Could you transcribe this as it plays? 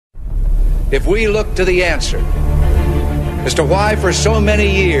if we look to the answer as to why for so many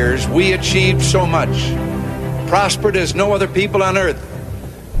years we achieved so much, prospered as no other people on earth,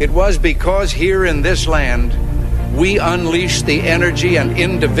 it was because here in this land we unleashed the energy and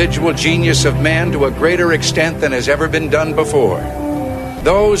individual genius of man to a greater extent than has ever been done before.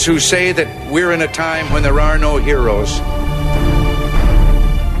 Those who say that we're in a time when there are no heroes,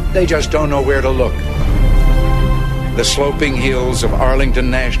 they just don't know where to look. The sloping hills of Arlington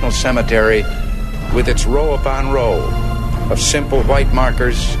National Cemetery, with its row upon row of simple white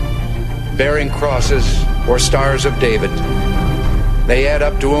markers bearing crosses or stars of David, they add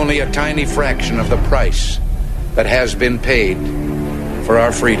up to only a tiny fraction of the price that has been paid for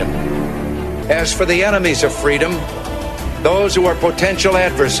our freedom. As for the enemies of freedom, those who are potential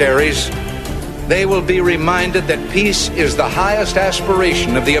adversaries, they will be reminded that peace is the highest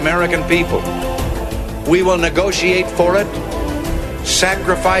aspiration of the American people. We will negotiate for it,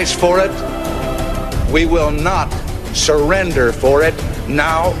 sacrifice for it. We will not surrender for it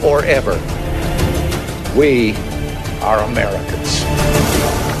now or ever. We are Americans.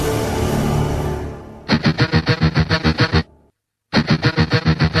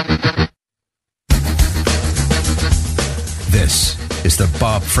 This is the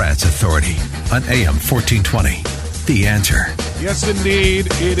Bob Frantz Authority on AM 1420. The Answer. Yes, indeed,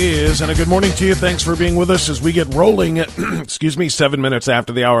 it is. And a good morning to you. Thanks for being with us as we get rolling at, 7 minutes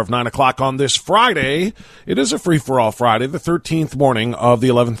after the hour of 9 o'clock on this Friday. It is a free-for-all Friday, the 13th morning of the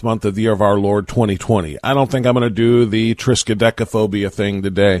 11th month of the year of our Lord 2020. I don't think I'm going to do the triskaidekaphobia thing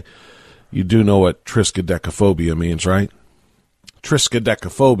today. You do know what triskaidekaphobia means, right?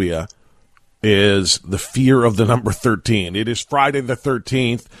 Triskaidekaphobia is the fear of the number 13. It is Friday the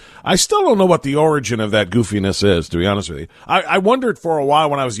 13th. I still don't know what the origin of that goofiness is, to be honest with you. I wondered for a while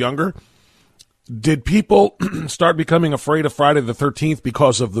when I was younger, did people start becoming afraid of Friday the 13th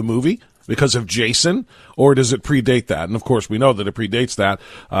because of the movie, because of Jason, or does it predate that? And, of course, we know that it predates that.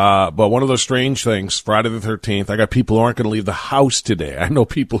 But one of those strange things, Friday the 13th, I got people who aren't going to leave the house today. I know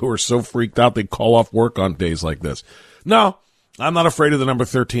people who are so freaked out they call off work on days like this. No, I'm not afraid of the number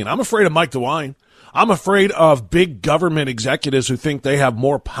 13. I'm afraid of Mike DeWine. I'm afraid of big government executives who think they have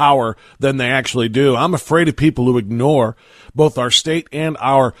more power than they actually do. I'm afraid of people who ignore both our state and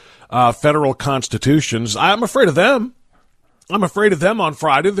our federal constitutions. I'm afraid of them. I'm afraid of them on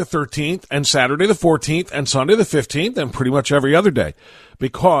Friday the 13th and Saturday the 14th and Sunday the 15th and pretty much every other day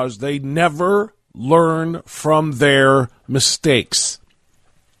because they never learn from their mistakes.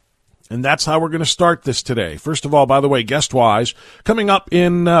 And that's how we're going to start this today. First of all, by the way, guest-wise, coming up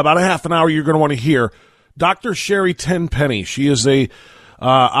in about a half an hour, you're going to want to hear Dr. Sherri Tenpenny. She is a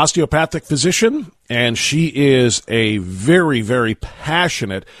osteopathic physician, and she is a very, very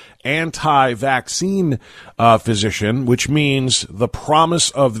passionate anti-vaccine physician, which means the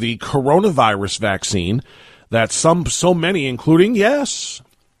promise of the coronavirus vaccine that so many, including, yes,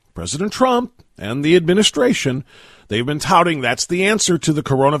 President Trump and the administration, they've been touting that's the answer to the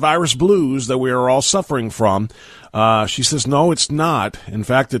coronavirus blues that we are all suffering from. She says, no, it's not. In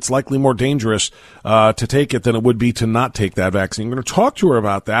fact, it's likely more dangerous to take it than it would be to not take that vaccine. I'm going to talk to her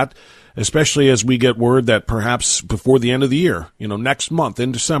about that, especially as we get word that perhaps before the end of the year, next month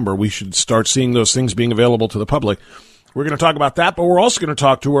in December, we should start seeing those things being available to the public. We're going to talk about that, but we're also going to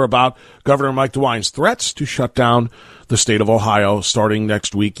talk to her about Governor Mike DeWine's threats to shut down the state of Ohio starting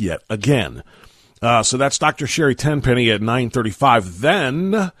next week yet again. So that's Dr. Sherri Tenpenny at 9:35.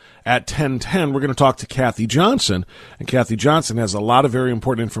 Then at 10:10, we're going to talk to Kathy Johnson. And Kathy Johnson has a lot of very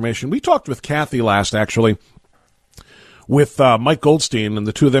important information. We talked with Kathy last, actually, with Mike Goldstein, and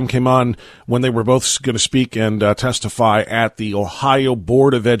the two of them came on when they were both going to speak and testify at the Ohio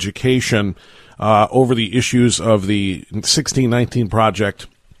Board of Education over the issues of the 1619 project.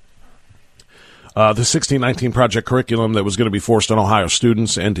 The 1619 project curriculum that was going to be forced on Ohio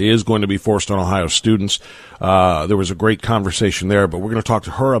students and is going to be forced on Ohio students. There was a great conversation there, but we're going to talk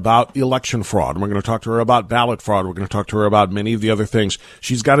to her about election fraud. We're going to talk to her about ballot fraud. We're going to talk to her about many of the other things.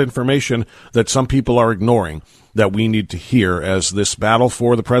 She's got information that some people are ignoring that we need to hear as this battle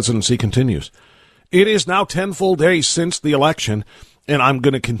for the presidency continues. It is now 10 full days since the election, and I'm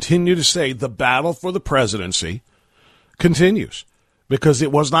going to continue to say the battle for the presidency continues. Because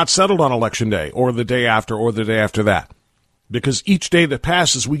it was not settled on Election Day or the day after or the day after that. Because each day that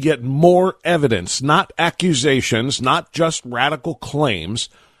passes, we get more evidence, not accusations, not just radical claims,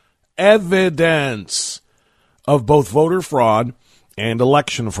 evidence of both voter fraud and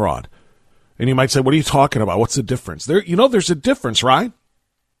election fraud. And you might say, what are you talking about? What's the difference? There's a difference, right?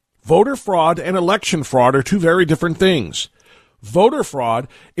 Voter fraud and election fraud are two very different things. Voter fraud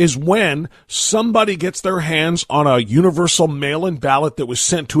is when somebody gets their hands on a universal mail-in ballot that was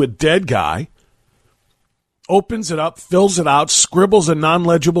sent to a dead guy, opens it up, fills it out, scribbles a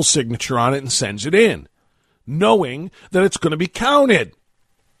non-legible signature on it, and sends it in, knowing that it's going to be counted.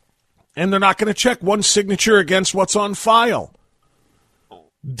 And they're not going to check one signature against what's on file.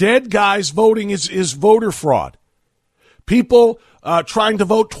 Dead guys voting is voter fraud. People trying to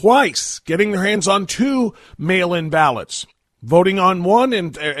vote twice, getting their hands on two mail-in ballots, voting on one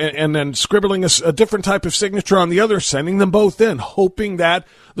and then scribbling a different type of signature on the other, sending them both in, hoping that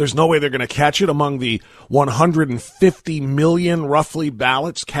there's no way they're going to catch it among the 150 million, roughly,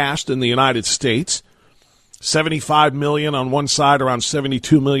 ballots cast in the United States. 75 million on one side, around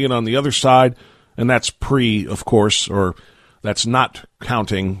 72 million on the other side, and that's pre, of course, or that's not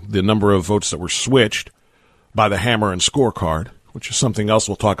counting the number of votes that were switched by the hammer and scorecard, which is something else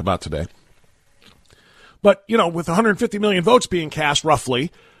we'll talk about today. But, with 150 million votes being cast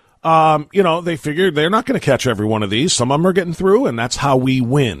roughly, they figured they're not going to catch every one of these. Some of them are getting through, and that's how we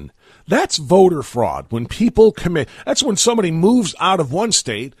win. That's voter fraud. When people commit, that's when somebody moves out of one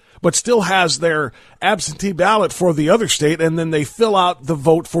state but still has their absentee ballot for the other state, and then they fill out the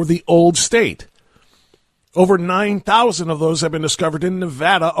vote for the old state. Over 9,000 of those have been discovered in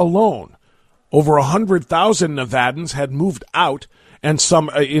Nevada alone. Over 100,000 Nevadans had moved out, and some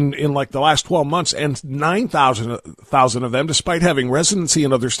in like the last 12 months, and 9,000 of them, despite having residency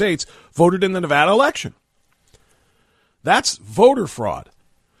in other states, voted in the Nevada election. That's voter fraud.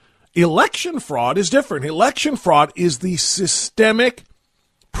 Election fraud is different. Election fraud is the systemic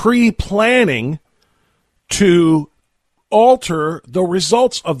pre-planning to alter the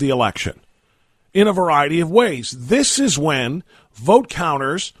results of the election in a variety of ways. This is when vote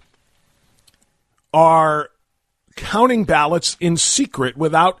counters are counting ballots in secret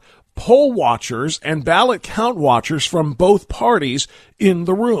without poll watchers and ballot count watchers from both parties in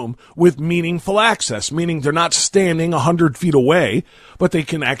the room with meaningful access, meaning they're not standing 100 feet away, but they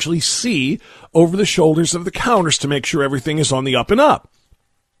can actually see over the shoulders of the counters to make sure everything is on the up and up.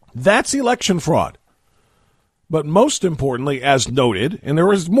 That's election fraud. But most importantly, as noted, and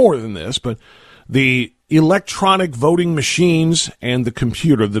there is more than this, but the electronic voting machines and the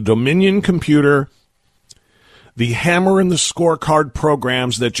computer, the Dominion computer, the hammer and the scorecard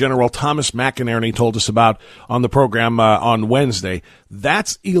programs that General Thomas McInerney told us about on the program on Wednesday,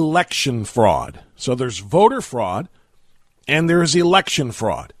 that's election fraud. So there's voter fraud and there's election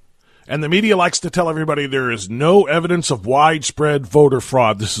fraud. And the media likes to tell everybody there is no evidence of widespread voter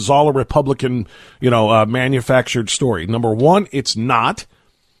fraud. This is all a Republican, manufactured story. Number one, it's not.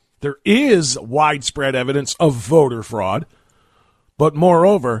 There is widespread evidence of voter fraud. But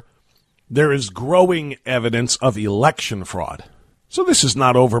moreover, there is growing evidence of election fraud. So this is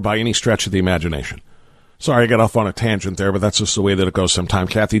not over by any stretch of the imagination. Sorry, I got off on a tangent there, but that's just the way that it goes sometime.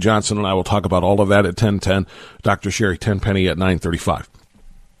 Kathy Johnson and I will talk about all of that at 10:10. Dr. Sherri Tenpenny at 9:35.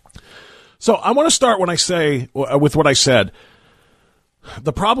 So I want to start with what I said.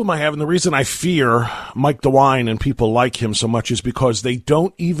 The problem I have and the reason I fear Mike DeWine and people like him so much is because they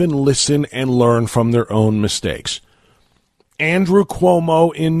don't even listen and learn from their own mistakes. Andrew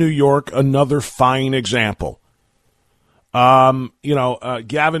Cuomo in New York, another fine example. Gavin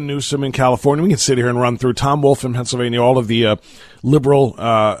Newsom in California. We can sit here and run through Tom Wolf in Pennsylvania, all of the liberal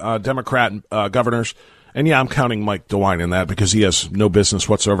Democrat governors. And yeah, I'm counting Mike DeWine in that because he has no business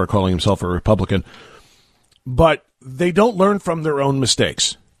whatsoever calling himself a Republican. But they don't learn from their own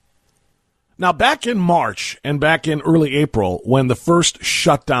mistakes. Now, back in March and back in early April, when the first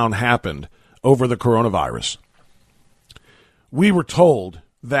shutdown happened over the coronavirus, we were told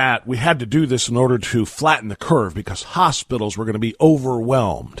that we had to do this in order to flatten the curve because hospitals were going to be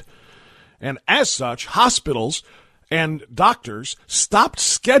overwhelmed. And as such, hospitals and doctors stopped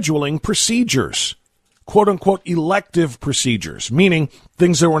scheduling procedures, quote-unquote elective procedures, meaning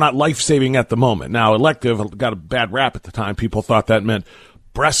things that were not life-saving at the moment. Now, elective got a bad rap at the time. People thought that meant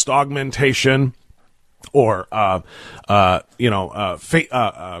breast augmentation or, plastic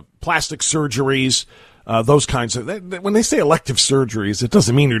surgeries, those kinds of. When they say elective surgeries, it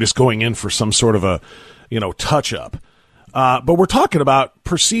doesn't mean you're just going in for some sort of a, touch-up. But we're talking about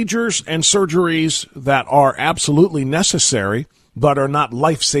procedures and surgeries that are absolutely necessary but are not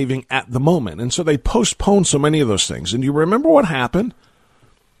life-saving at the moment. And so they postponed so many of those things. And you remember what happened?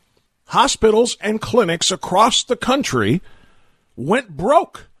 Hospitals and clinics across the country went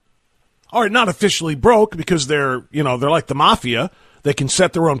broke. All right, not officially broke because they're like the mafia. They can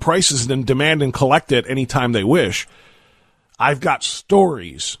set their own prices and then demand and collect it anytime they wish. I've got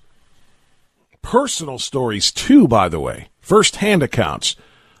stories, personal stories too, by the way, first-hand accounts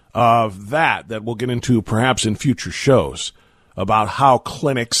of that we'll get into perhaps in future shows. about how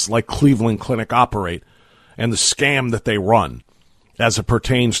clinics like Cleveland Clinic operate and the scam that they run as it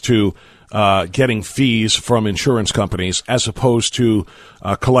pertains to getting fees from insurance companies as opposed to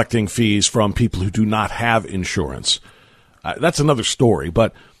collecting fees from people who do not have insurance. That's another story,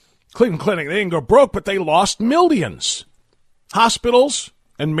 but Cleveland Clinic, they didn't go broke, but they lost millions. Hospitals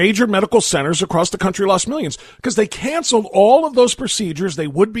and major medical centers across the country lost millions because they canceled all of those procedures they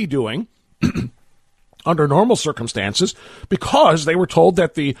would be doing under normal circumstances because they were told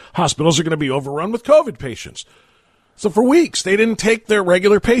that the hospitals are going to be overrun with COVID patients. So for weeks, they didn't take their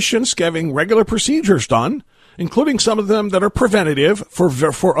regular patients getting regular procedures done, including some of them that are preventative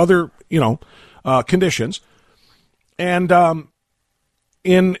for other, conditions. And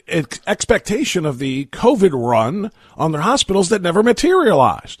in expectation of the COVID run on their hospitals that never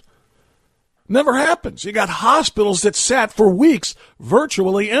materialized. Never happens. You got hospitals that sat for weeks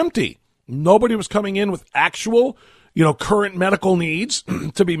virtually empty. Nobody was coming in with actual, current medical needs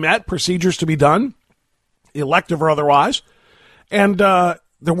to be met, procedures to be done, elective or otherwise. And there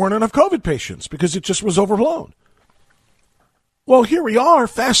weren't enough COVID patients because it just was overblown. Well, here we are,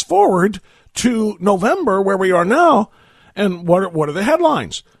 fast forward to November, where we are now, and what are the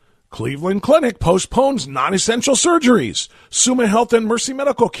headlines? Cleveland Clinic postpones non-essential surgeries. Summa Health and Mercy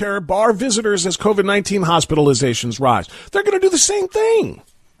Medical Care bar visitors as COVID-19 hospitalizations rise. They're going to do the same thing.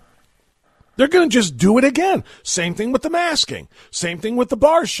 They're going to just do it again. Same thing with the masking. Same thing with the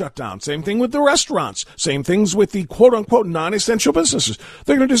bars shut down. Same thing with the restaurants. Same things with the quote-unquote non-essential businesses.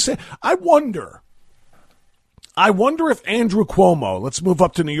 They're going to just say, I wonder if Andrew Cuomo, let's move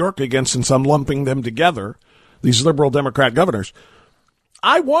up to New York again since I'm lumping them together, these liberal Democrat governors,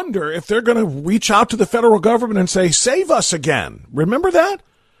 I wonder if they're going to reach out to the federal government and say, save us again. Remember that?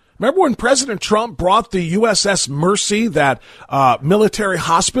 Remember when President Trump brought the USS Mercy, that military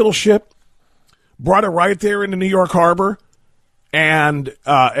hospital ship, brought it right there into New York Harbor and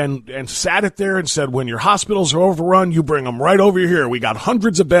sat it there and said, when your hospitals are overrun, you bring them right over here. We got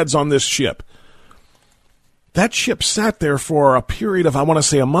hundreds of beds on this ship. That ship sat there for a period of, I want to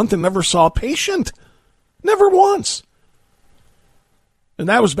say, a month and never saw a patient. Never once. And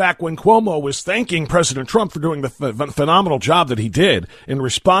that was back when Cuomo was thanking President Trump for doing the phenomenal job that he did in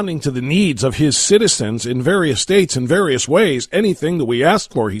responding to the needs of his citizens in various states in various ways. Anything that we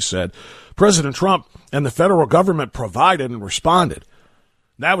asked for, he said, President Trump and the federal government provided and responded.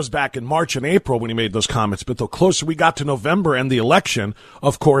 That was back in March and April when he made those comments. But the closer we got to November and the election,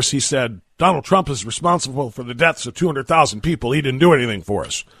 of course, he said, Donald Trump is responsible for the deaths of 200,000 people. He didn't do anything for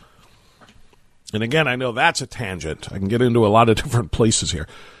us. And again, I know that's a tangent. I can get into a lot of different places here.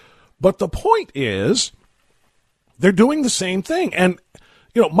 But the point is, they're doing the same thing. And,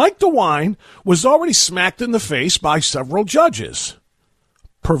 Mike DeWine was already smacked in the face by several judges.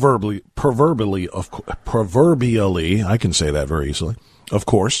 Proverbially, I can say that very easily, of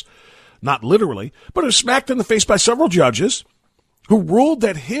course. Not literally, but it was smacked in the face by several judges who ruled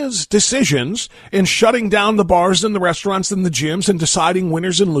that his decisions in shutting down the bars and the restaurants and the gyms and deciding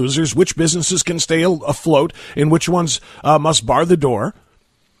winners and losers, which businesses can stay afloat and which ones must bar the door,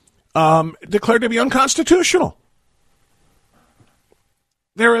 declared to be unconstitutional.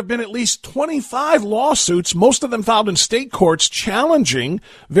 There have been at least 25 lawsuits, most of them filed in state courts, challenging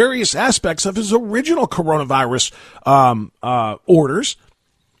various aspects of his original coronavirus orders.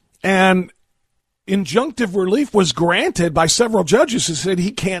 And injunctive relief was granted by several judges who said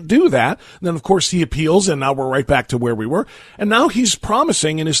he can't do that. And then, of course, he appeals, and now we're right back to where we were. And now he's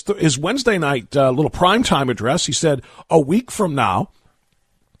promising in his Wednesday night little primetime address, he said, a week from now,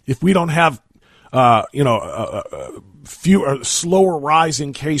 if we don't have, fewer, slower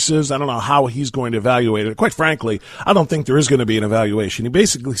rising cases, I don't know how he's going to evaluate it. Quite frankly, I don't think there is going to be an evaluation. He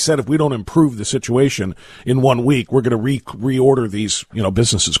basically said if we don't improve the situation in 1 week, we're going to reorder these,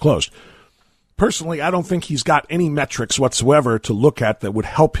 businesses closed. Personally, I don't think he's got any metrics whatsoever to look at that would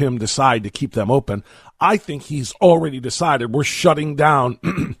help him decide to keep them open. I think he's already decided we're shutting down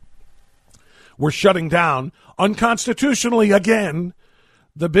unconstitutionally again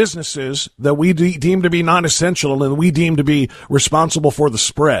the businesses that we deem to be non-essential and we deem to be responsible for the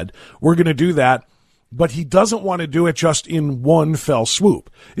spread. We're going to do that, but he doesn't want to do it just in one fell swoop.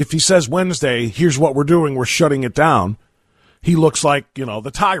 If he says Wednesday, here's what we're doing, we're shutting it down, he looks like,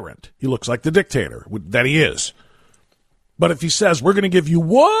 the tyrant. He looks like the dictator that he is. But if he says, we're going to give you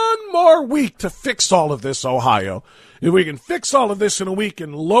 1 more week to fix all of this, Ohio, if we can fix all of this in a week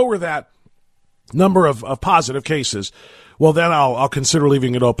and lower that number of positive cases, well, then I'll consider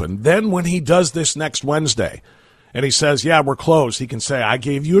leaving it open. Then when he does this next Wednesday and he says, yeah, we're closed, he can say, I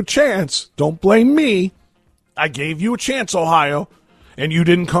gave you a chance. Don't blame me. I gave you a chance, Ohio, and you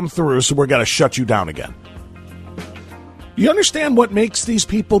didn't come through, so we're going to shut you down again. You understand what makes these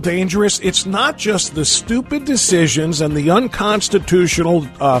people dangerous? It's not just the stupid decisions and the unconstitutional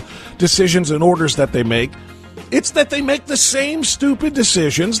decisions and orders that they make. It's that they make the same stupid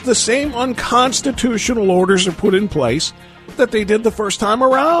decisions, the same unconstitutional orders are put in place that they did the first time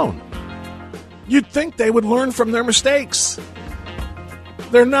around. You'd think they would learn from their mistakes.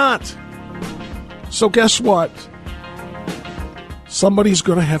 They're not. So guess what? Somebody's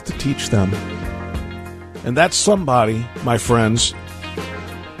going to have to teach them. And that somebody, my friends,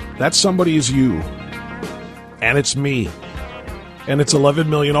 that somebody is you. And it's me. And it's 11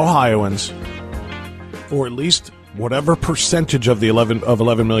 million Ohioans. Or at least whatever percentage of the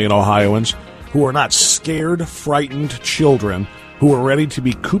 11 million Ohioans who are not scared, frightened children who are ready to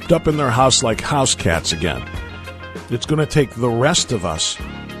be cooped up in their house like house cats again. It's going to take the rest of us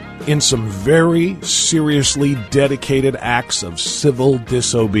in some very seriously dedicated acts of civil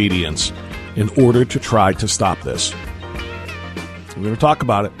disobedience in order to try to stop this. We're going to talk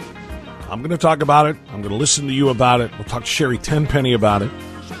about it. I'm going to talk about it. I'm going to listen to you about it. We'll talk to Sherri Tenpenny about it.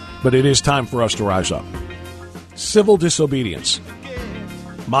 But it is time for us to rise up. Civil disobedience.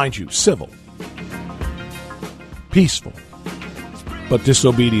 Mind you, civil. Peaceful. But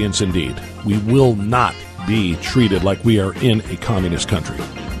disobedience indeed. We will not be treated like we are in a communist country.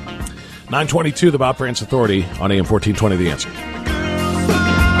 922, the Bob France Authority on AM 1420, The Answer.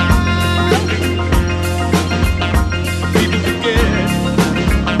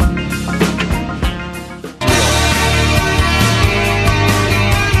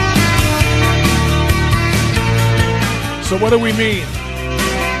 So what do we mean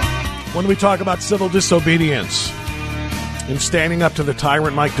when we talk about civil disobedience and standing up to the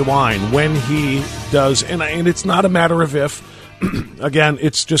tyrant Mike DeWine when he does, and it's not a matter of if, again,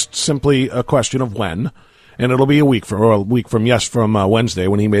 it's just simply a question of when, and it'll be a week from Wednesday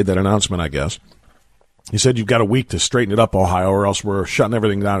when he made that announcement, I guess. He said, you've got a week to straighten it up, Ohio, or else we're shutting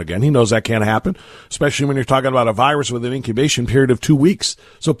everything down again. He knows that can't happen, especially when you're talking about a virus with an incubation period of 2 weeks.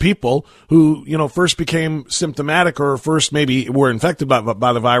 So people who, first became symptomatic or first maybe were infected by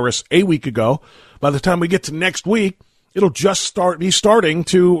the virus a week ago, by the time we get to next week, it'll just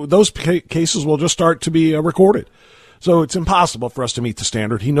those cases will just start to be recorded. So it's impossible for us to meet the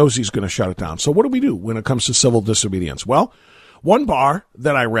standard. He knows he's going to shut it down. So what do we do when it comes to civil disobedience? Well, one bar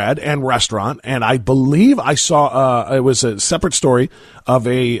that I read and restaurant, and I believe I saw, it was a separate story of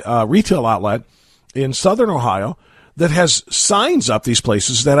a retail outlet in southern Ohio that has signs up, these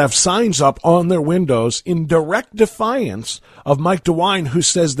places that have signs up on their windows in direct defiance of Mike DeWine, who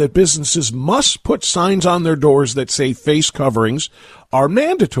says that businesses must put signs on their doors that say face coverings are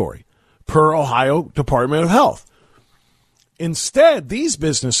mandatory per Ohio Department of Health. Instead, these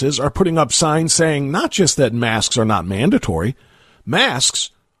businesses are putting up signs saying not just that masks are not mandatory,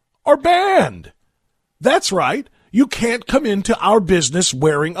 masks are banned. That's right. You can't come into our business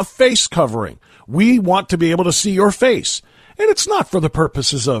wearing a face covering. We want to be able to see your face. And it's not for the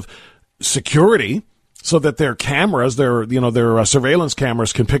purposes of security so that their cameras, their surveillance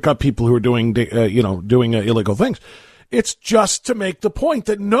cameras can pick up people who are doing illegal things. It's just to make the point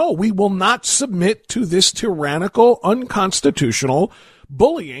that, no, we will not submit to this tyrannical, unconstitutional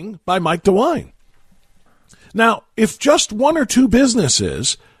bullying by Mike DeWine. Now, if just one or two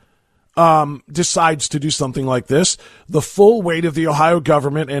businesses decides to do something like this, the full weight of the Ohio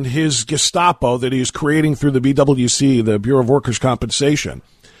government and his Gestapo that he's creating through the BWC, the Bureau of Workers' Compensation,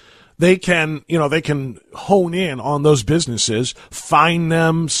 they can hone in on those businesses, fine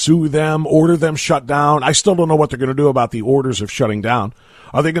them, sue them, order them shut down. I still don't know what they're going to do about the orders of shutting down.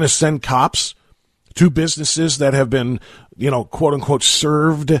 Are they going to send cops to businesses that have been, quote unquote,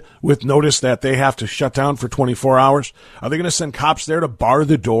 served with notice that they have to shut down for 24 hours? Are they going to send cops there to bar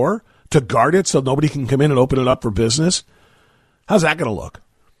the door, to guard it so nobody can come in and open it up for business? How's that going to look?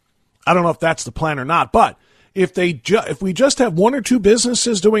 I don't know if that's the plan or not, but if we just have one or two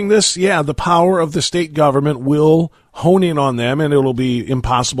businesses doing this, yeah, the power of the state government will hone in on them and it'll be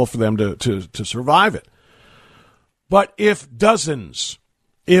impossible for them to survive it. But if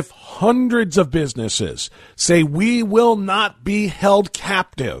hundreds of businesses say we will not be held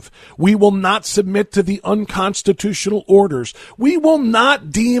captive, we will not submit to the unconstitutional orders, we will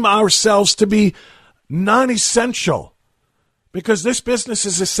not deem ourselves to be non-essential, because this business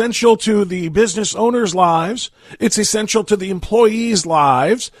is essential to the business owners' lives, it's essential to the employees'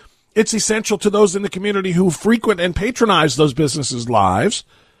 lives, it's essential to those in the community who frequent and patronize those businesses' lives,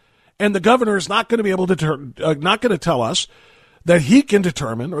 and the governor is not going to be able to not going to tell us that he can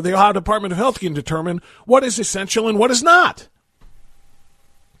determine, or the Ohio Department of Health can determine, what is essential and what is not.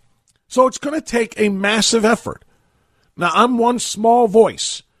 So it's going to take a massive effort. Now, I'm one small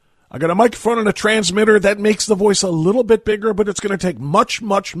voice. I got a microphone and a transmitter that makes the voice a little bit bigger, but it's going to take much,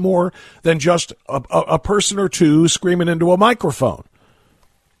 much more than just a person or two screaming into a microphone.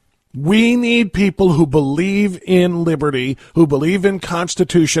 We need people who believe in liberty, who believe in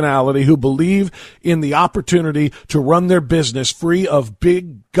constitutionality, who believe in the opportunity to run their business free of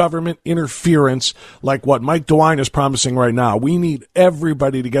big government interference like what Mike DeWine is promising right now. We need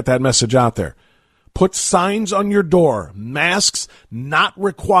everybody to get that message out there. Put signs on your door. Masks not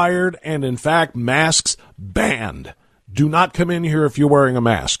required, and in fact, masks banned. Do not come in here if you're wearing a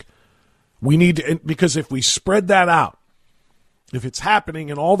mask. We need to, because if we spread that out, if it's happening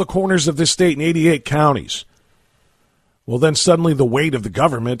in all the corners of this state in 88 counties, well, then suddenly the weight of the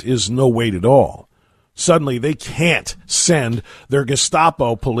government is no weight at all. Suddenly they can't send their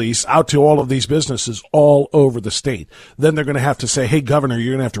Gestapo police out to all of these businesses all over the state. Then they're going to have to say, hey, Governor,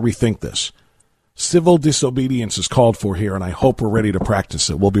 you're going to have to rethink this. Civil disobedience is called for here, and I hope we're ready to practice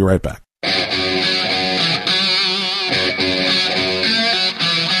it. We'll be right back.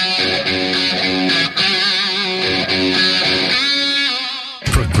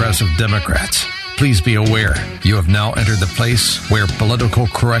 Progressive Democrats, please be aware you have now entered the place where political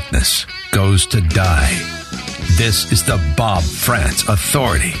correctness goes to die. This is the Bob France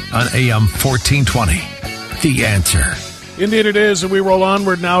Authority on AM 1420. The Answer. Indeed it is, and we roll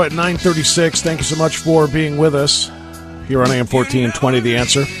onward now at 9:36. Thank you so much for being with us here on AM 1420, The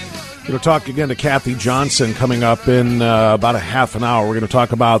Answer. We're going to talk again to Kathy Johnson coming up in about a half an hour. We're going to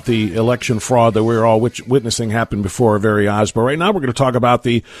talk about the election fraud that we're all witnessing happen before our very eyes. But right now we're going to talk about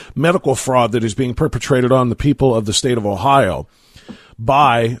the medical fraud that is being perpetrated on the people of the state of Ohio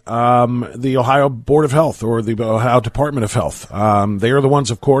by the Ohio Board of Health or the Ohio Department of Health. They are the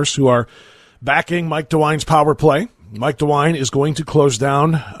ones, of course, who are backing Mike DeWine's power play. Mike DeWine is going to close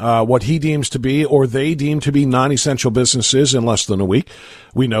down what he deems to be, or they deem to be, non-essential businesses in less than a week.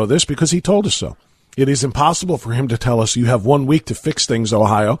 We know this because he told us so. It is impossible for him to tell us you have 1 week to fix things,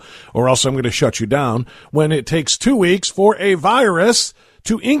 Ohio, or else I'm going to shut you down, when it takes 2 weeks for a virus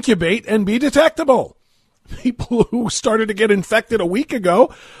to incubate and be detectable. People who started to get infected a week ago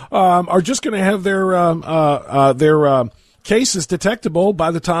are just going to have their cases detectable by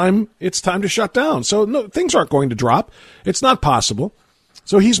the time it's time to shut down. So no, things aren't going to drop. It's not possible.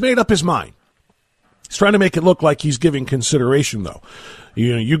 So he's made up his mind. He's trying to make it look like he's giving consideration, though.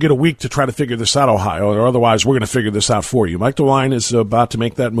 You get a week to try to figure this out, Ohio, or otherwise we're going to figure this out for you. Mike DeWine is about to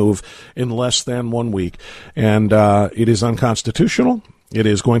make that move in less than 1 week, and it is unconstitutional. It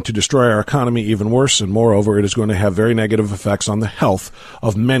is going to destroy our economy even worse, and moreover, it is going to have very negative effects on the health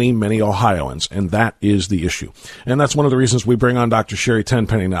of many, many Ohioans, and that is the issue. And that's one of the reasons we bring on Dr. Sherri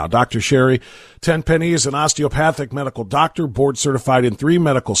Tenpenny now. Dr. Sherri Tenpenny is an osteopathic medical doctor, board certified in 3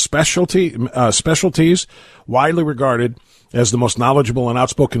 medical specialties, widely regarded as the most knowledgeable and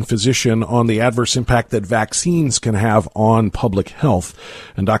outspoken physician on the adverse impact that vaccines can have on public health.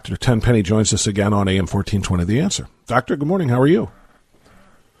 And Dr. Tenpenny joins us again on AM 1420, The Answer. Doctor, good morning. How are you?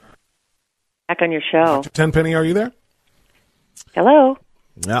 Back on your show. Dr. Tenpenny, are you there? Hello.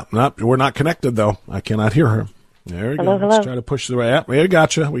 Yeah, no, we're not connected, though. I cannot hear her. There we hello, go. Hello. Let's try to push the right. Yeah, we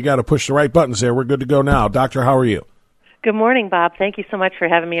gotcha. We got to push the right buttons there. We're good to go now. Doctor, how are you? Good morning, Bob. Thank you so much for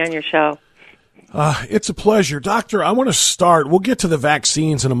having me on your show. It's a pleasure. Doctor, I want to start. We'll get to the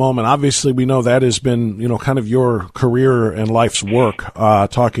vaccines in a moment. Obviously, we know that has been, kind of your career and life's work,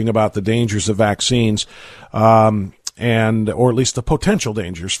 talking about the dangers of vaccines. Or at least the potential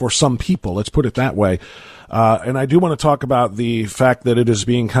dangers for some people. Let's put it that way. And I do want to talk about the fact that it is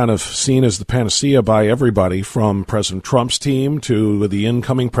being kind of seen as the panacea by everybody, from President Trump's team to the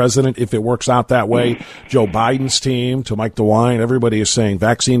incoming president, if it works out that way, Joe Biden's team to Mike DeWine. Everybody is saying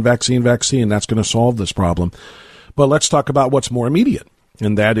vaccine, vaccine, vaccine. That's going to solve this problem. But let's talk about what's more immediate.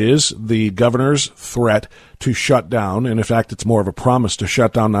 And that is the governor's threat to shut down. And in fact, it's more of a promise to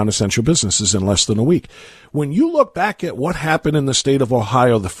shut down non-essential businesses in less than a week. When you look back at what happened in the state of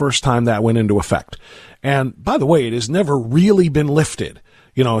Ohio the first time that went into effect, and by the way, it has never really been lifted.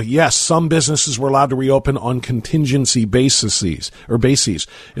 Yes, some businesses were allowed to reopen on contingency bases.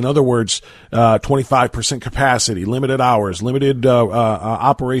 In other words, 25% capacity, limited hours, limited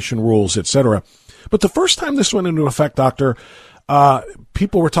operation rules, etc. But the first time this went into effect, Doctor,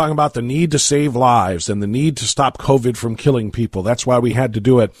 people were talking about the need to save lives and the need to stop COVID from killing people. That's why we had to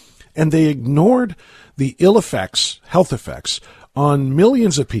do it. And they ignored the ill effects, health effects, on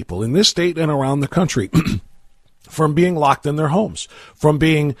millions of people in this state and around the country. from being locked in their homes, from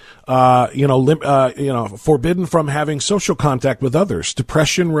being, forbidden from having social contact with others.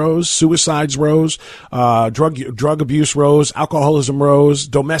 Depression rose, suicides rose, drug abuse rose, alcoholism rose,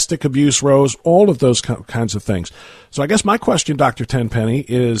 domestic abuse rose, all of those kinds of things. So I guess my question, Dr. Tenpenny,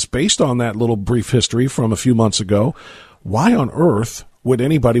 is based on that little brief history from a few months ago, why on earth would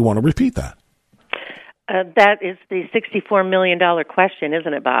anybody want to repeat that? That is the $64 million question,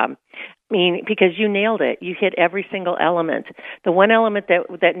 isn't it, Bob? I mean, because you nailed it. You hit every single element. The one element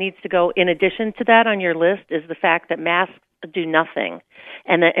that needs to go in addition to that on your list is the fact that masks do nothing,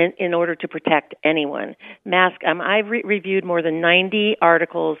 and that in order to protect anyone. I've reviewed more than 90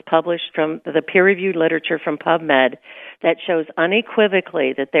 articles published from the peer-reviewed literature from PubMed that shows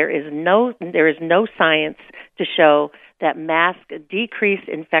unequivocally that there is no science to show that masks decrease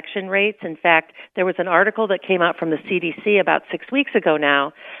infection rates. In fact, there was an article that came out from the CDC about 6 weeks ago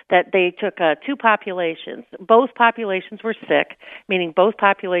now that they took two populations. Both populations were sick, meaning both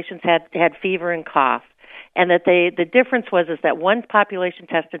populations had fever and cough. And that the difference was that one population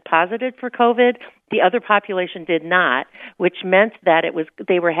tested positive for COVID, the other population did not, which meant that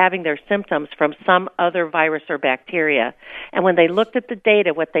they were having their symptoms from some other virus or bacteria. And when they looked at the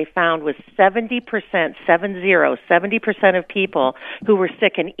data, what they found was 70% of people who were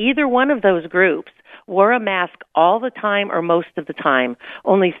sick in either one of those groups wore a mask all the time or most of the time.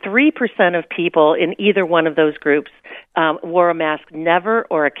 Only 3% of people in either one of those groups wore a mask never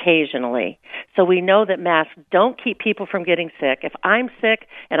or occasionally. So we know that masks don't keep people from getting sick. If I'm sick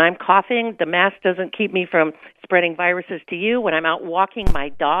and I'm coughing, the mask doesn't keep me from spreading viruses to you. When I'm out walking my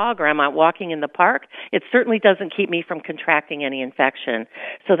dog or I'm out walking in the park, it certainly doesn't keep me from contracting any infection.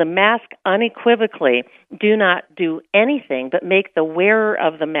 So the mask unequivocally do not do anything but make the wearer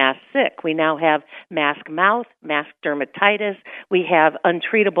of the mask sick. We now have mask mouth, mask dermatitis. We have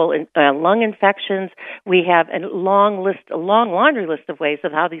untreatable lung infections. We have a long laundry list of ways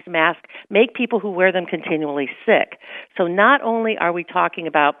of how these masks make people who wear them continually sick. So not only are we talking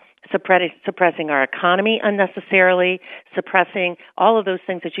about suppressing our economy unnecessarily, suppressing all of those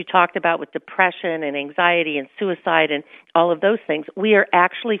things that you talked about with depression and anxiety and suicide and all of those things, we are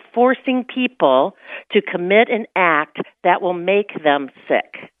actually forcing people to commit an act that will make them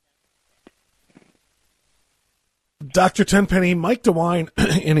sick. Dr. Tenpenny, Mike DeWine,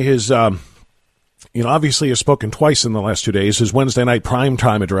 in his, obviously has spoken twice in the last 2 days, his Wednesday night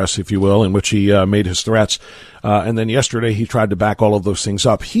primetime address, if you will, in which he made his threats. And then yesterday he tried to back all of those things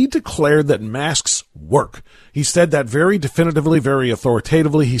up. He declared that masks work. He said that very definitively, very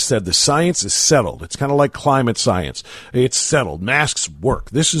authoritatively. He said the science is settled. It's kind of like climate science. It's settled. Masks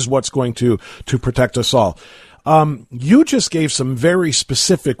work. This is what's going to protect us all. You just gave some very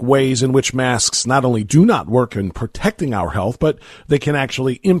specific ways in which masks not only do not work in protecting our health, but they can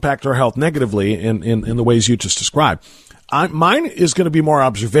actually impact our health negatively in the ways you just described. Mine is going to be more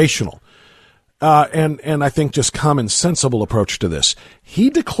observational, and I think just common sensible approach to this. He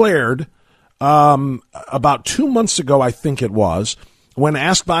declared about 2 months ago, I think it was, when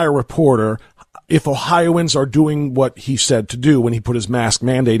asked by a reporter if Ohioans are doing what he said to do when he put his mask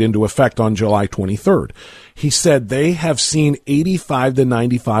mandate into effect on July 23rd. He said they have seen 85 to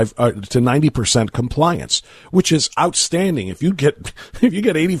 90% compliance, which is outstanding. If you get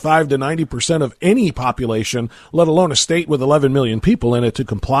 85 to 90% of any population, let alone a state with 11 million people in it, to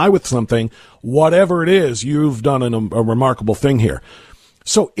comply with something, whatever it is, you've done a remarkable thing here.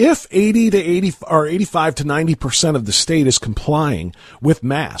 So if 85 to 90% of the state is complying with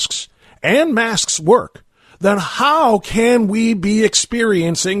masks, and masks work, then how can we be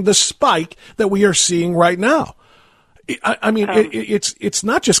experiencing the spike that we are seeing right now? It's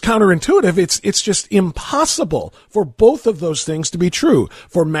not just counterintuitive. It's just impossible for both of those things to be true.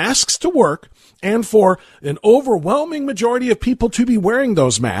 For masks to work and for an overwhelming majority of people to be wearing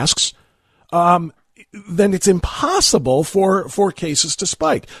those masks, then it's impossible for cases to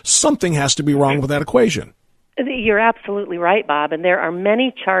spike. Something has to be wrong with that equation. You're absolutely right, Bob, and there are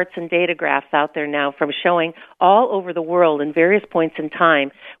many charts and data graphs out there now from showing all over the world in various points in time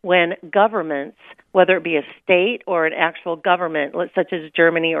when governments, whether it be a state or an actual government, such as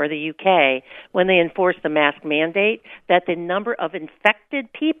Germany or the UK, when they enforced the mask mandate, that the number of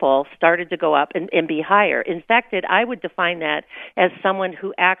infected people started to go up and be higher. Infected, I would define that as someone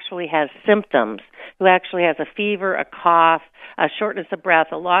who actually has symptoms, who actually has a fever, a cough, a shortness of breath,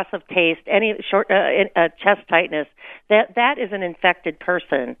 a loss of taste, any chest tightness. That is an infected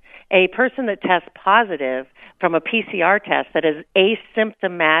person. A person that tests positive from a PCR test that is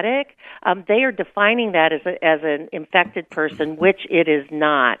asymptomatic, they are defined defining that as an infected person, which it is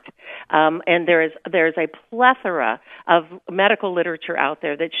not. And there is a plethora of medical literature out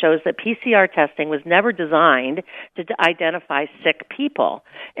there that shows that PCR testing was never designed to identify sick people.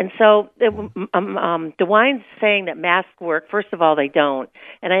 And so DeWine's saying that masks work. First of all, they don't.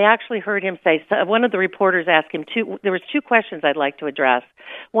 And I actually heard him say, one of the reporters asked him there was two questions I'd like to address.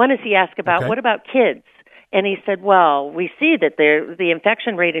 One is he asked about, what about kids? And he said, well, we see that the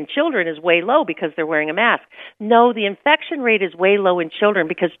infection rate in children is way low because they're wearing a mask. No, the infection rate is way low in children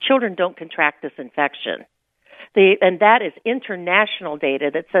because children don't contract this infection. And that is international data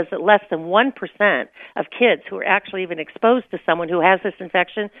that says that less than 1% of kids who are actually even exposed to someone who has this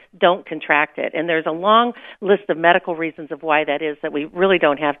infection don't contract it. And there's a long list of medical reasons of why that is that we really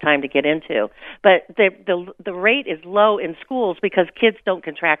don't have time to get into. But the rate is low in schools because kids don't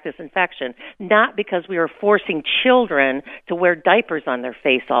contract this infection, not because we are forcing children to wear diapers on their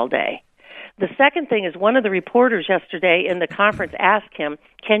face all day. The second thing is one of the reporters yesterday in the conference asked him,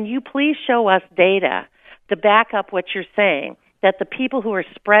 can you please show us data to back up what you're saying, that the people who are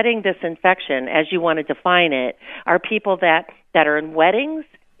spreading this infection, as you want to define it, are people that are in weddings,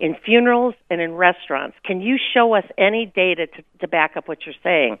 in funerals, and in restaurants. Can you show us any data to back up what you're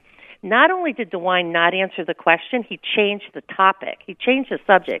saying? Not only did DeWine not answer the question, he changed the topic. He changed the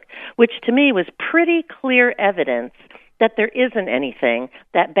subject, which to me was pretty clear evidence that there isn't anything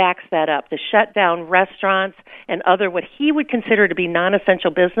that backs that up. To shut down restaurants and other what he would consider to be non-essential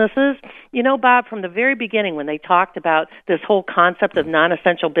businesses. You know, Bob, from the very beginning when they talked about this whole concept of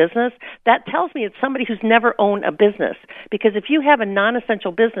non-essential business, that tells me it's somebody who's never owned a business. Because if you have a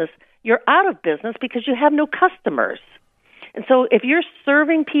non-essential business, you're out of business because you have no customers. And so if you're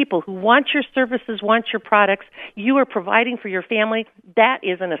serving people who want your services, want your products, you are providing for your family, that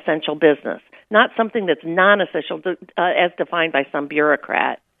is an essential business, not something that's non-essential as defined by some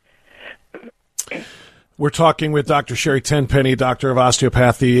bureaucrat. We're talking with Dr. Sherri Tenpenny, doctor of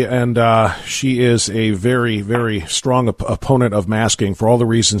osteopathy, and she is a very, very strong opponent of masking for all the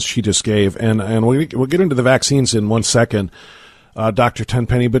reasons she just gave. And we'll get into the vaccines in 1 second. Dr.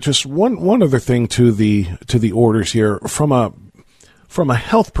 Tenpenny, but just one other thing to the orders here from a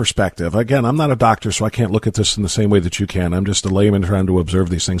health perspective. Again, I'm not a doctor, so I can't look at this in the same way that you can. I'm just a layman trying to observe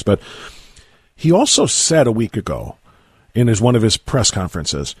these things. But he also said a week ago in one of his press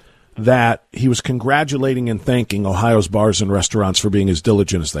conferences that he was congratulating and thanking Ohio's bars and restaurants for being as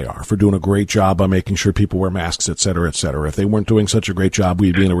diligent as they are, for doing a great job on making sure people wear masks, et cetera, et cetera. If they weren't doing such a great job,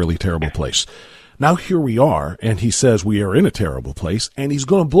 we'd be in a really terrible place. Now here we are, and he says we are in a terrible place, and he's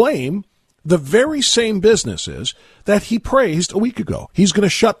going to blame the very same businesses that he praised a week ago. He's going to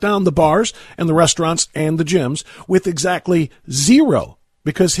shut down the bars and the restaurants and the gyms with exactly zero,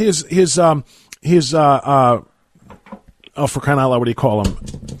 because his for crying out loud, what do you call him?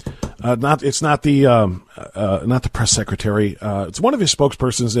 Not the press secretary. It's one of his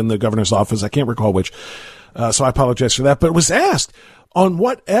spokespersons in the governor's office. I can't recall which. So I apologize for that. But it was asked, on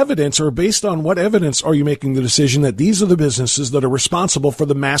what evidence, or based on what evidence, are you making the decision that these are the businesses that are responsible for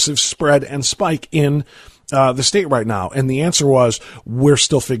the massive spread and spike in the state right now? And the answer was, we're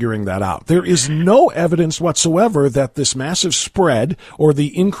still figuring that out. There is no evidence whatsoever that this massive spread or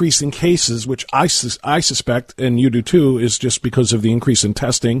the increase in cases, which I suspect, and you do too, is just because of the increase in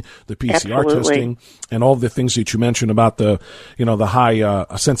testing, the PCR testing, and all the things that you mentioned about the high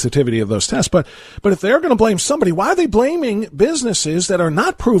sensitivity of those tests. But if they're going to blame somebody, why are they blaming businesses that are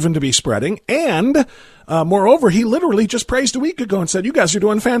not proven to be spreading? And moreover, he literally just praised a week ago and said, you guys are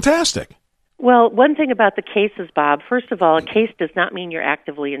doing fantastic. Well, one thing about the cases, Bob, first of all, a case does not mean you're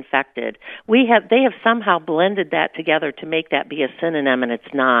actively infected. They have somehow blended that together to make that be a synonym, and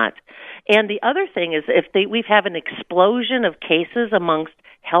it's not. And the other thing is, we have an explosion of cases amongst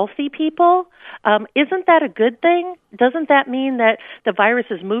healthy people, isn't that a good thing? Doesn't that mean that the virus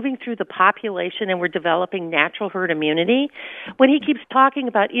is moving through the population and we're developing natural herd immunity? When he keeps talking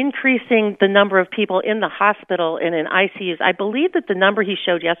about increasing the number of people in the hospital and in ICUs, I believe that the number he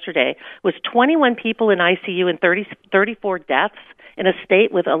showed yesterday was 21 people in ICU and 34 deaths in a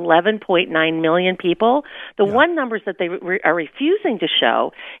state with 11.9 million people. The one numbers that they are refusing to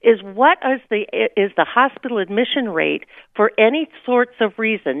show is what is the hospital admission rate for any sorts of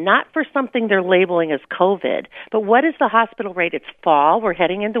reason, not for something they're labeling as COVID, but what is the hospital rate? It's fall. We're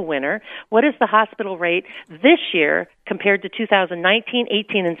heading into winter. What is the hospital rate this year compared to 2019,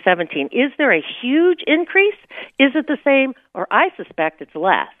 18, and 17? Is there a huge increase? Is it the same? Or I suspect it's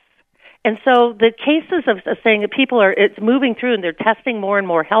less. And so the cases of saying that it's moving through and they're testing more and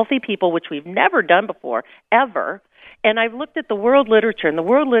more healthy people, which we've never done before, ever. And I've looked at the world literature, and the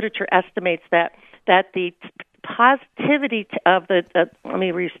world literature estimates that the positivity of let me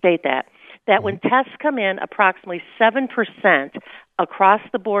restate that. that when tests come in, approximately 7% across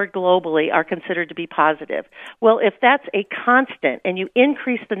the board globally are considered to be positive. Well, if that's a constant and you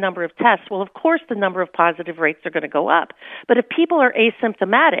increase the number of tests, well, of course the number of positive rates are going to go up. But if people are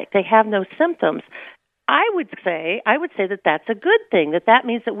asymptomatic, they have no symptoms, I would say that that's a good thing, that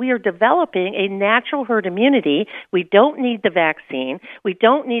means that we are developing a natural herd immunity. We don't need the vaccine. We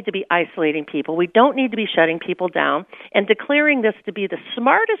don't need to be isolating people. We don't need to be shutting people down and declaring this to be the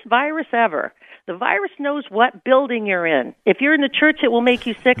smartest virus ever. The virus knows what building you're in. If you're in the church, it will make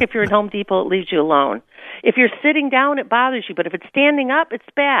you sick. If you're in Home Depot, it leaves you alone. If you're sitting down, it bothers you. But if it's standing up, it's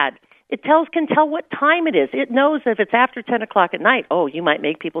bad. It can tell what time it is. It knows if it's after 10 o'clock at night, you might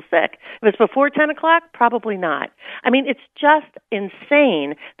make people sick. If it's before 10 o'clock, probably not. I mean, it's just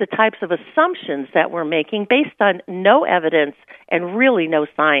insane, the types of assumptions that we're making based on no evidence and really no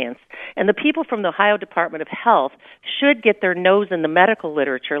science. And the people from the Ohio Department of Health should get their nose in the medical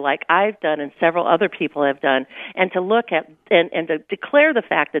literature like I've done and several other people have done, and to look at and to declare the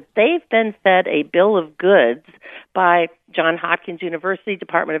fact that they've been fed a bill of goods by Johns Hopkins University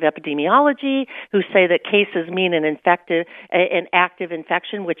Department of Epidemiology, who say that cases mean an active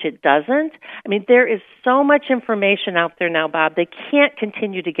infection, which it doesn't. I mean, there is so much information out there now, Bob. They can't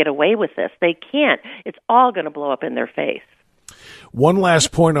continue to get away with this. They can't. It's all going to blow up in their face. One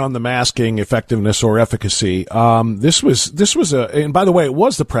last point on the masking effectiveness or efficacy. This was and by the way, it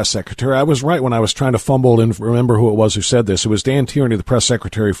was the press secretary. I was right when I was trying to fumble and remember who it was who said this. It was Dan Tierney, the press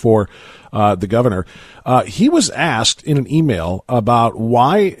secretary for the governor. He was asked in an email about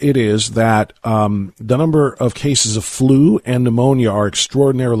why it is that the number of cases of flu and pneumonia are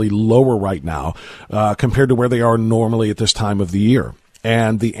extraordinarily lower right now compared to where they are normally at this time of the year.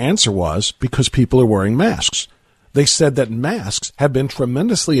 And the answer was because people are wearing masks. They said that masks have been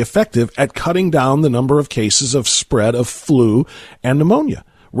tremendously effective at cutting down the number of cases of spread of flu and pneumonia,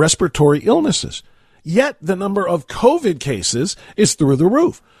 respiratory illnesses. Yet the number of COVID cases is through the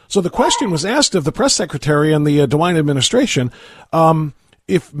roof. So the question was asked of the press secretary and the DeWine administration,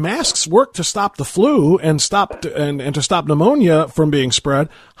 if masks work to stop the flu and to stop pneumonia from being spread,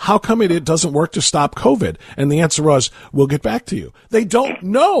 how come it doesn't work to stop COVID? And the answer was, we'll get back to you. They don't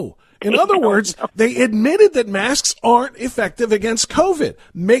know. In other words, they admitted that masks aren't effective against COVID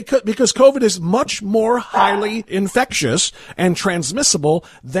because COVID is much more highly infectious and transmissible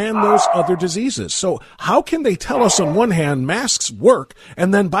than those other diseases. So how can they tell us on one hand masks work,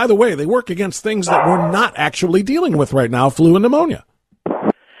 and then, by the way, they work against things that we're not actually dealing with right now, flu and pneumonia?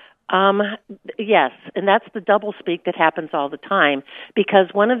 Yes, and that's the doublespeak that happens all the time, because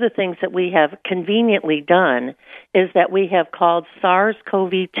one of the things that we have conveniently done is that we have called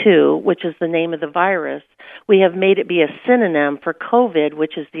SARS-CoV-2, which is the name of the virus, we have made it be a synonym for COVID,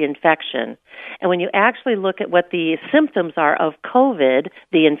 which is the infection. And when you actually look at what the symptoms are of COVID,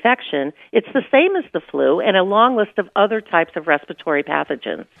 the infection, it's the same as the flu and a long list of other types of respiratory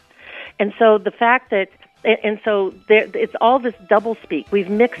pathogens. And so the fact that it's all this doublespeak.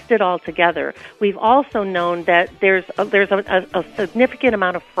 We've mixed it all together. We've also known that there's a significant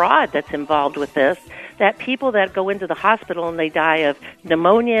amount of fraud that's involved with this, that people that go into the hospital and they die of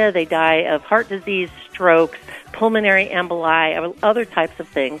pneumonia, they die of heart disease, strokes, pulmonary emboli, other types of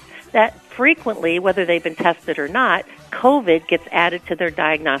things, that frequently, whether they've been tested or not, COVID gets added to their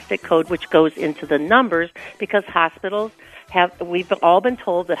diagnostic code, which goes into the numbers because hospitals we've all been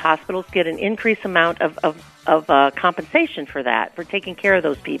told that hospitals get an increased amount of compensation for that, for taking care of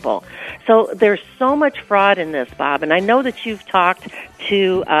those people. So there's so much fraud in this, Bob, and I know that you've talked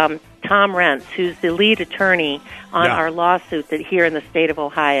to Tom Rentz, who's the lead attorney on our lawsuit that here in the state of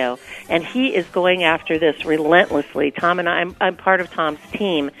Ohio, and he is going after this relentlessly. Tom and I'm part of Tom's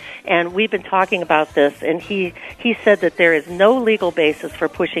team, and we've been talking about this, and he said that there is no legal basis for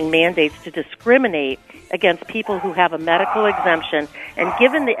pushing mandates to discriminate against people who have a medical exemption, and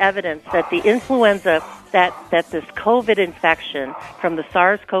given the evidence that the influenza, that this COVID infection from the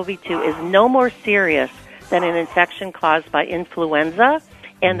SARS-CoV-2 is no more serious than an infection caused by influenza,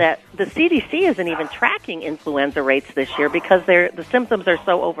 and that the CDC isn't even tracking influenza rates this year because the symptoms are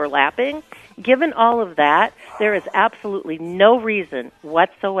so overlapping. Given all of that, there is absolutely no reason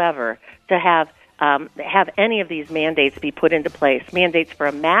whatsoever to have any of these mandates be put into place. Mandates for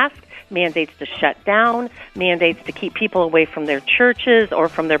a mask, mandates to shut down, mandates to keep people away from their churches or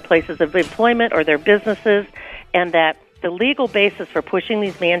from their places of employment or their businesses, and that the legal basis for pushing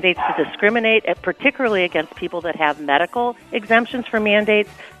these mandates to discriminate, particularly against people that have medical exemptions for mandates,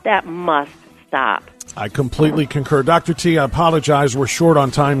 that must stop. I completely concur. Dr. T, I apologize. We're short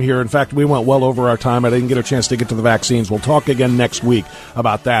on time here. In fact, we went well over our time. I didn't get a chance to get to the vaccines. We'll talk again next week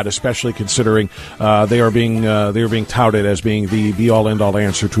about that, especially considering they are being touted as being the be-all, end-all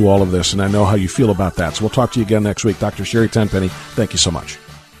answer to all of this, and I know how you feel about that. So we'll talk to you again next week. Dr. Sherri Tenpenny, thank you so much.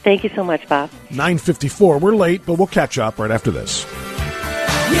 Thank you so much, Bob. 9:54. We're late, but we'll catch up right after this.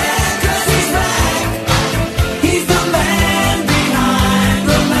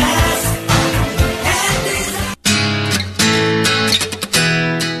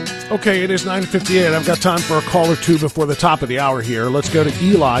 Okay, it is 9:58. I've got time for a call or two before the top of the hour here. Let's go to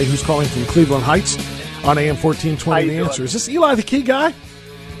Eli, who's calling from Cleveland Heights on AM 1420. The Answer. Is this Eli, the key guy?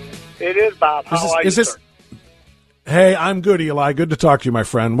 It is, Bob. How are you, sir? Hey, I'm good, Eli. Good to talk to you, my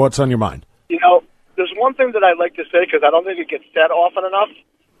friend. What's on your mind? You know, there's one thing that I'd like to say, because I don't think it gets said often enough.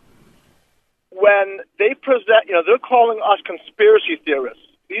 When they present, they're calling us conspiracy theorists.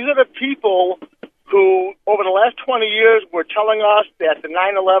 These are the people who, over the last 20 years, were telling us that the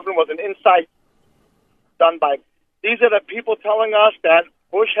 9/11 was an insight done by. These are the people telling us that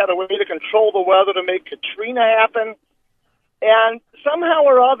Bush had a way to control the weather to make Katrina happen. And somehow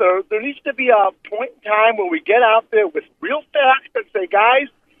or other, there needs to be a point in time where we get out there with real facts and say, guys,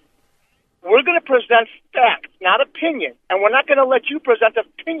 we're going to present facts, not opinion. And we're not going to let you present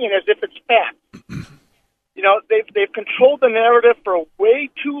opinion as if it's fact. They've controlled the narrative for way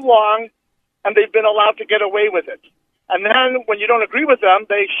too long, and they've been allowed to get away with it. And then when you don't agree with them,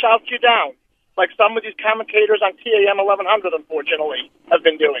 they shout you down, like some of these commentators on TAM 1100, unfortunately, have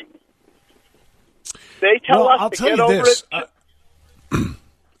been doing. They tell us to get over it.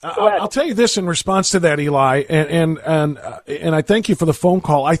 I'll tell you this in response to that, Eli, and I thank you for the phone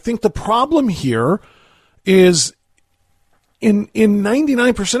call. I think the problem here is in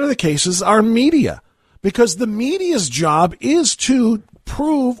 99% of the cases, our media, because the media's job is to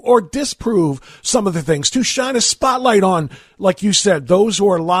prove or disprove some of the things, to shine a spotlight on, like you said, those who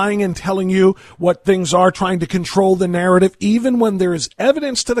are lying and telling you what things are, trying to control the narrative, even when there is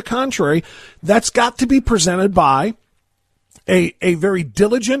evidence to the contrary. That's got to be presented by a very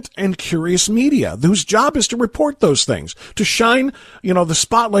diligent and curious media whose job is to report those things, to shine, the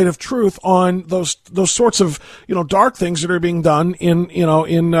spotlight of truth on those sorts of, dark things that are being done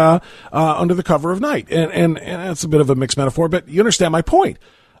under the cover of night. And that's a bit of a mixed metaphor, but you understand my point.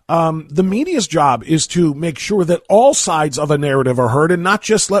 The media's job is to make sure that all sides of a narrative are heard and not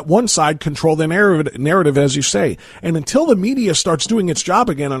just let one side control the narrative, as you say. And until the media starts doing its job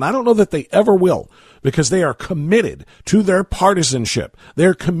again, and I don't know that they ever will, because they are committed to their partisanship,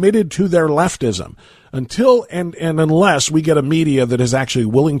 they're committed to their leftism. Until and unless we get a media that is actually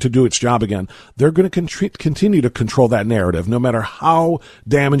willing to do its job again, they're going to continue to control that narrative, no matter how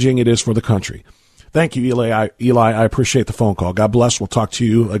damaging it is for the country. Thank you, Eli. I appreciate the phone call. God bless. We'll talk to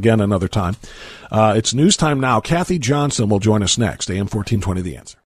you again another time. It's news time now. Kathy Johnson will join us next. AM 1420, The Answer.